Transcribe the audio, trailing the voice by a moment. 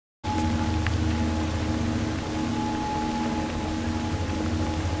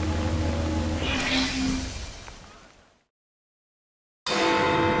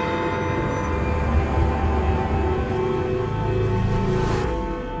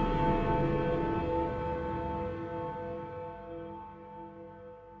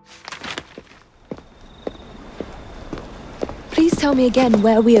tell me again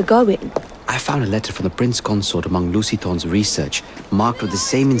where we are going? I found a letter from the Prince Consort among Lucy Thorne's research, marked with the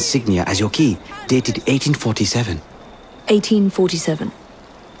same insignia as your key, dated 1847. 1847.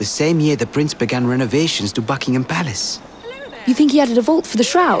 The same year the Prince began renovations to Buckingham Palace. You think he added a vault for the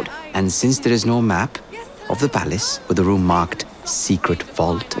shroud? And since there is no map of the palace with a room marked Secret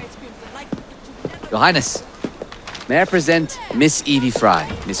Vault... Your Highness, may I present Miss Evie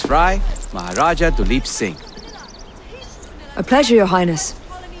Fry. Miss Fry, Maharaja Duleep Singh. A pleasure, Your Highness.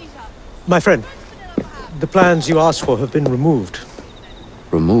 My friend, the plans you asked for have been removed.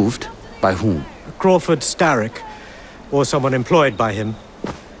 Removed? By whom? Crawford Starrick, or someone employed by him.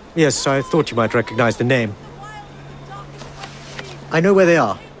 Yes, I thought you might recognize the name. I know where they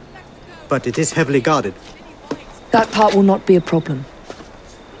are, but it is heavily guarded. That part will not be a problem.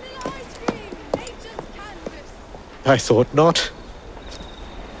 I thought not.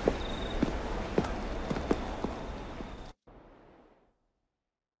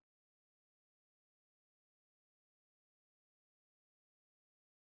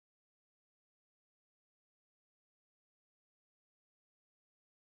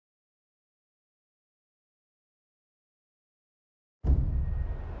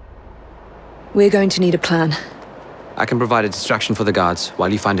 We're going to need a plan. I can provide a distraction for the guards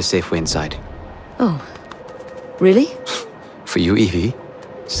while you find a safe way inside. Oh. Really? For you, Evie?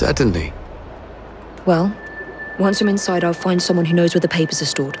 Certainly. Well, once I'm inside, I'll find someone who knows where the papers are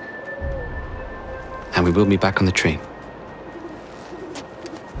stored. And we will be back on the train.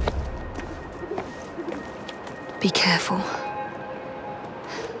 Be careful.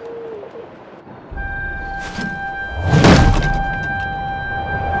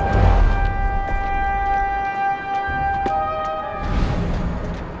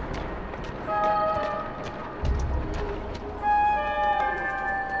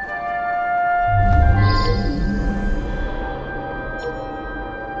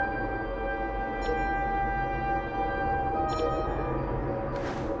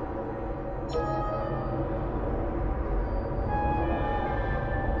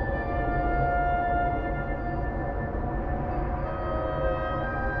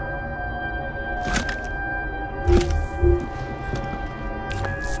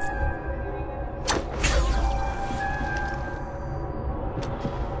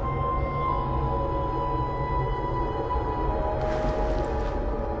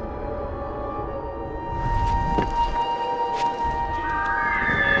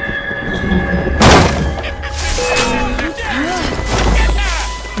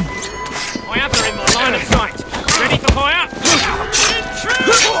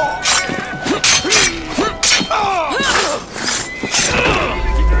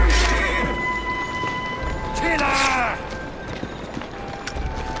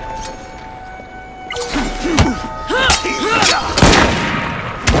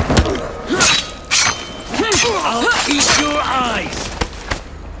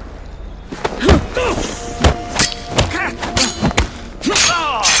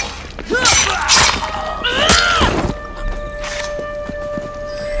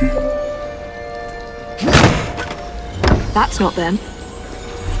 That's not them.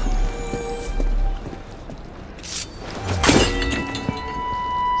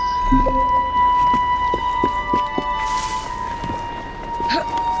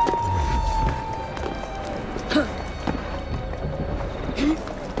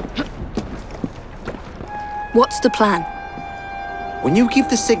 What's the plan? When you give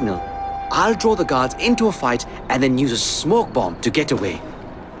the signal, I'll draw the guards into a fight and then use a smoke bomb to get away.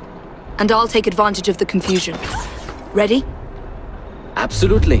 And I'll take advantage of the confusion. Ready?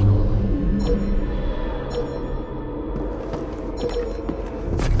 Absolutely.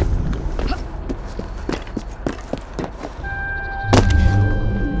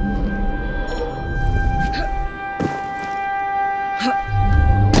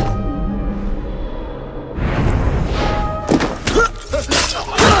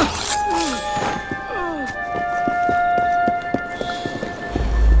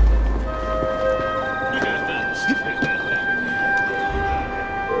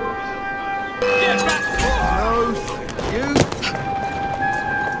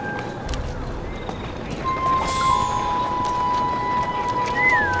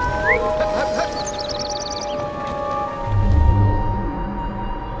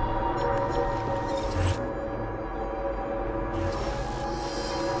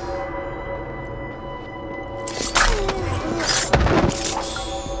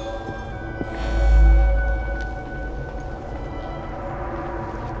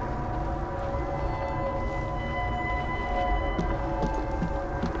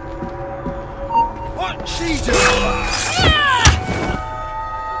 What she doing?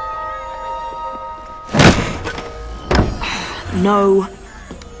 No.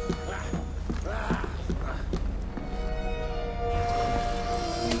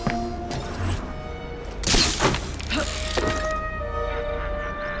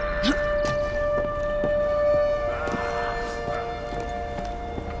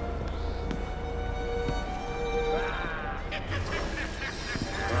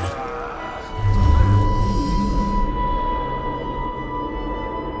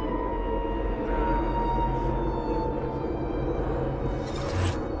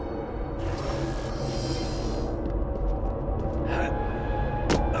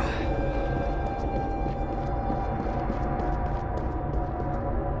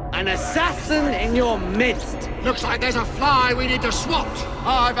 An assassin in your midst! Looks like there's a fly we need to swat.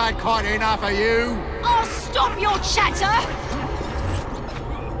 I've had quite enough of you. Oh, stop your chatter!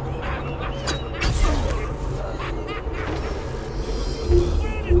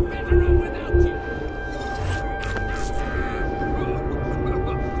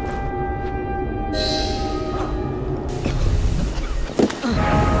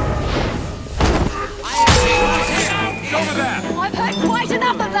 I've heard quite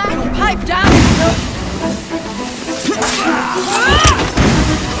enough of that! Pipe down!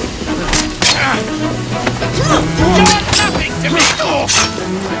 Nothing to me!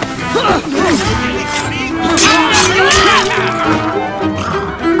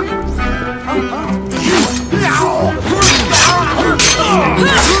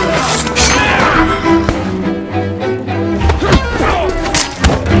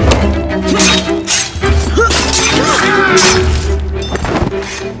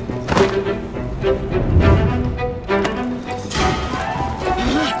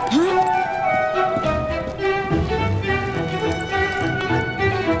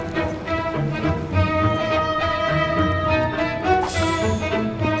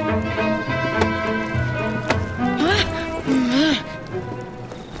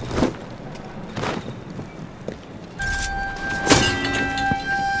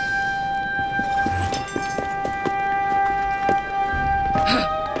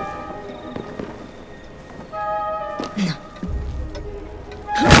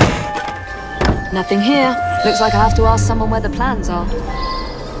 Nothing here. Looks like I have to ask someone where the plans are.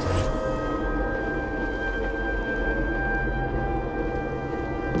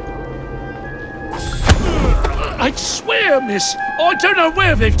 I swear, miss, I don't know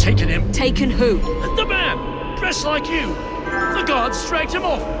where they've taken him. Taken who? The man, dressed like you. The guards dragged him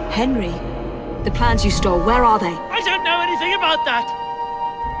off. Henry. The plans you stole, where are they? I don't know anything about that.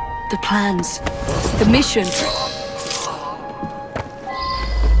 The plans. The mission.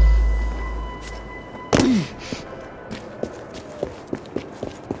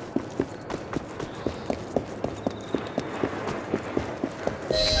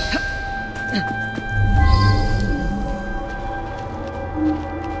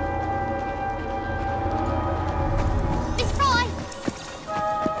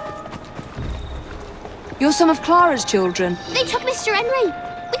 You're some of Clara's children. They took Mr. Henry.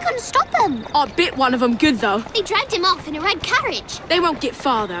 We couldn't stop them. I bit one of them good, though. They dragged him off in a red carriage. They won't get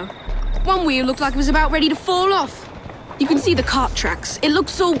far, though. One wheel looked like it was about ready to fall off. You can see the cart tracks. It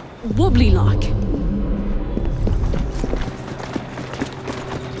looks all wobbly-like.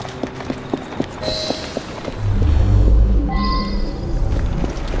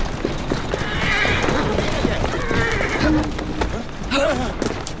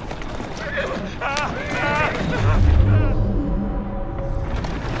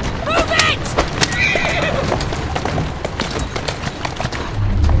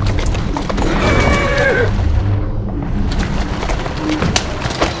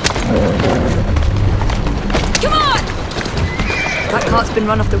 Been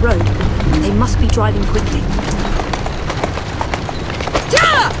run off the road. They must be driving quickly.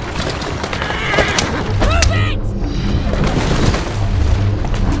 Yeah! Move it!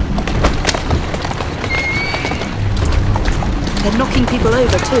 They're knocking people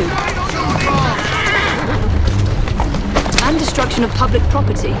over too. And destruction of public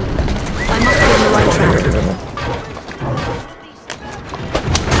property. I must be on the right track.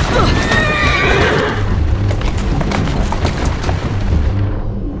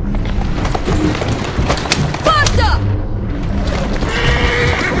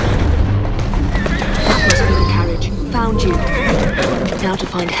 Now to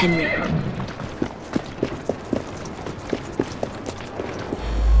find Henry.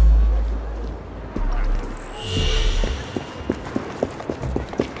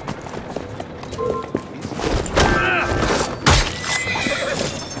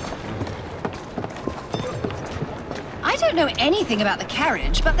 I don't know anything about the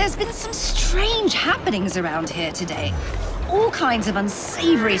carriage, but there's been some strange happenings around here today. all kinds of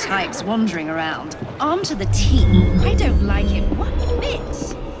unsavory types wandering around, armed to the teeth. I don't like it one bit.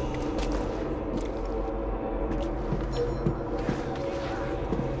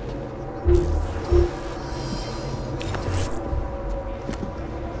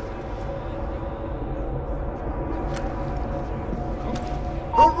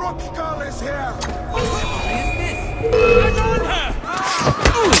 The rock girl is here!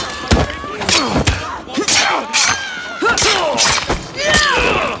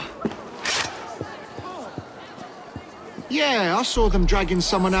 Yeah, I saw them dragging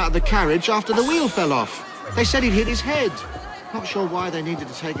someone out of the carriage after the wheel fell off. They said he'd hit his head. Not sure why they needed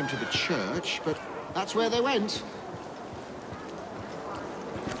to take him to the church, but that's where they went.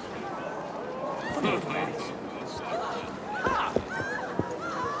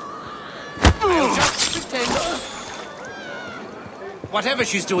 Whatever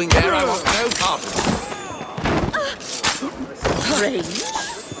she's doing there, I want no part of it. Strange.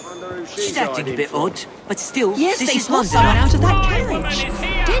 She's acting a bit odd, but still, Yes, this they is forced London. someone out of that carriage.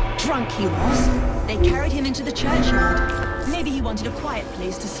 Dead drunk he was. They carried him into the churchyard. Maybe he wanted a quiet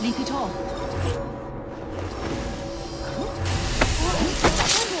place to sleep it off.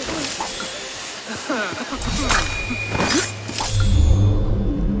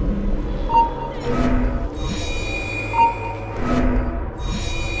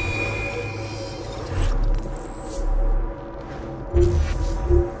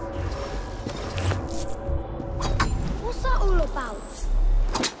 What's that all about?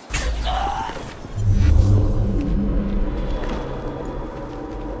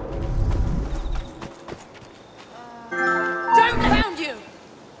 Don't found you!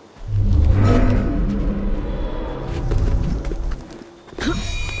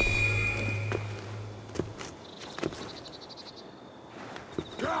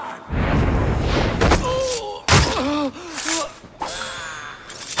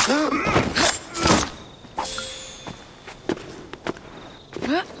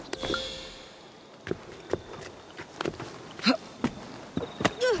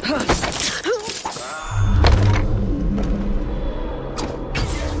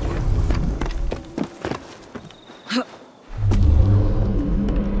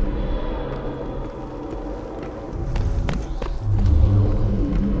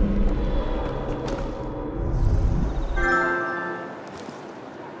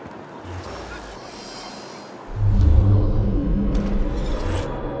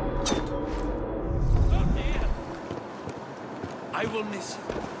 I will miss you.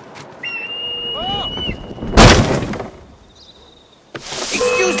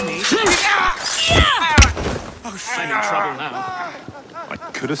 Excuse me? I'm in trouble now. I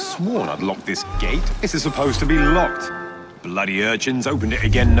could have sworn I'd locked this gate. This is supposed to be locked. Bloody urchins opened it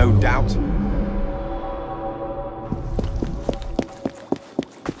again, no doubt.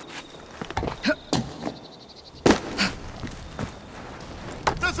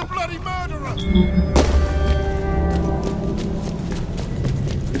 There's a bloody murderer!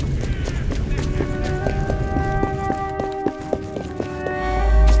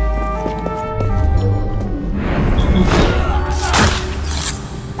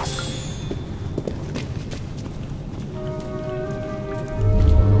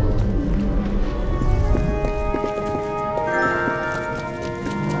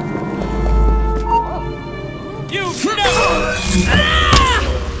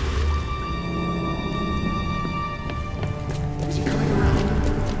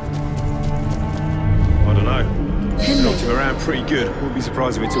 I don't know. Knocked him around pretty good. Wouldn't be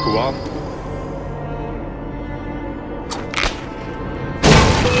surprised if it took a while.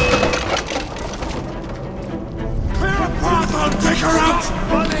 Clear a path on, take her out!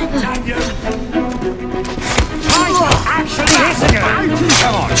 Running, damn you! Try to actually hit her!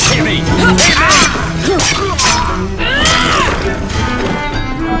 Come on, hit me!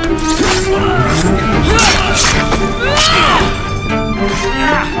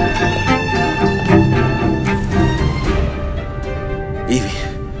 Evie,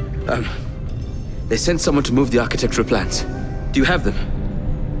 they sent someone to move the architectural plans. Do you have them?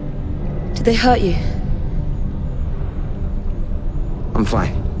 Did they hurt you? I'm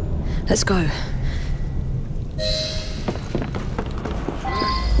fine. Let's go.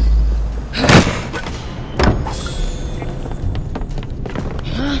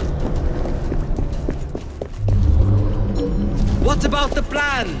 What about the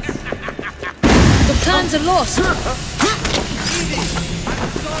plans? The plans are lost.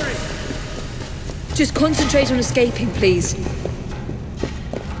 Just concentrate on escaping, please.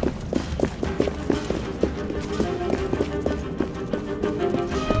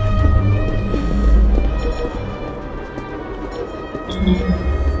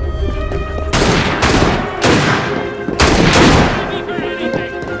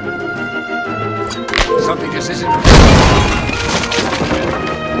 This isn't...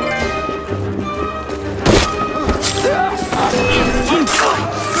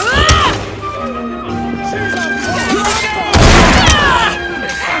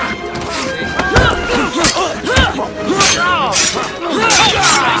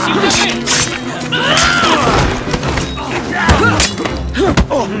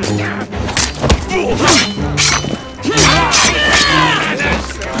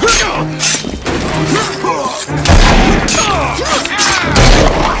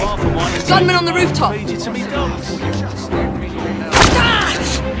 Gunman on the rooftop!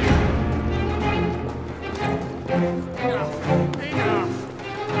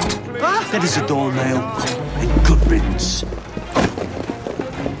 That is a doornail. And good riddance.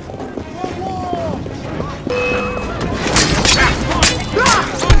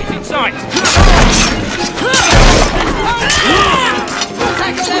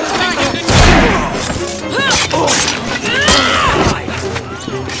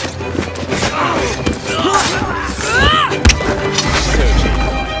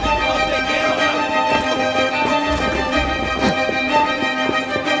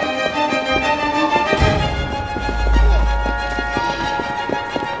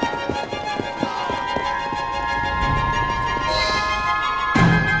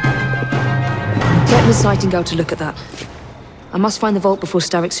 Get Miss Nightingale to look at that. I must find the vault before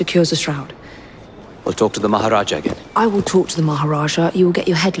Starrick secures the shroud. We'll talk to the Maharaja again. I will talk to the Maharaja. You will get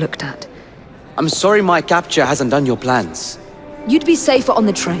your head looked at. I'm sorry my capture hasn't done your plans. You'd be safer on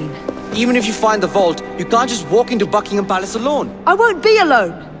the train. Even if you find the vault, you can't just walk into Buckingham Palace alone. I won't be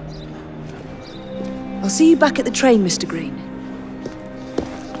alone! I'll see you back at the train, Mr. Green.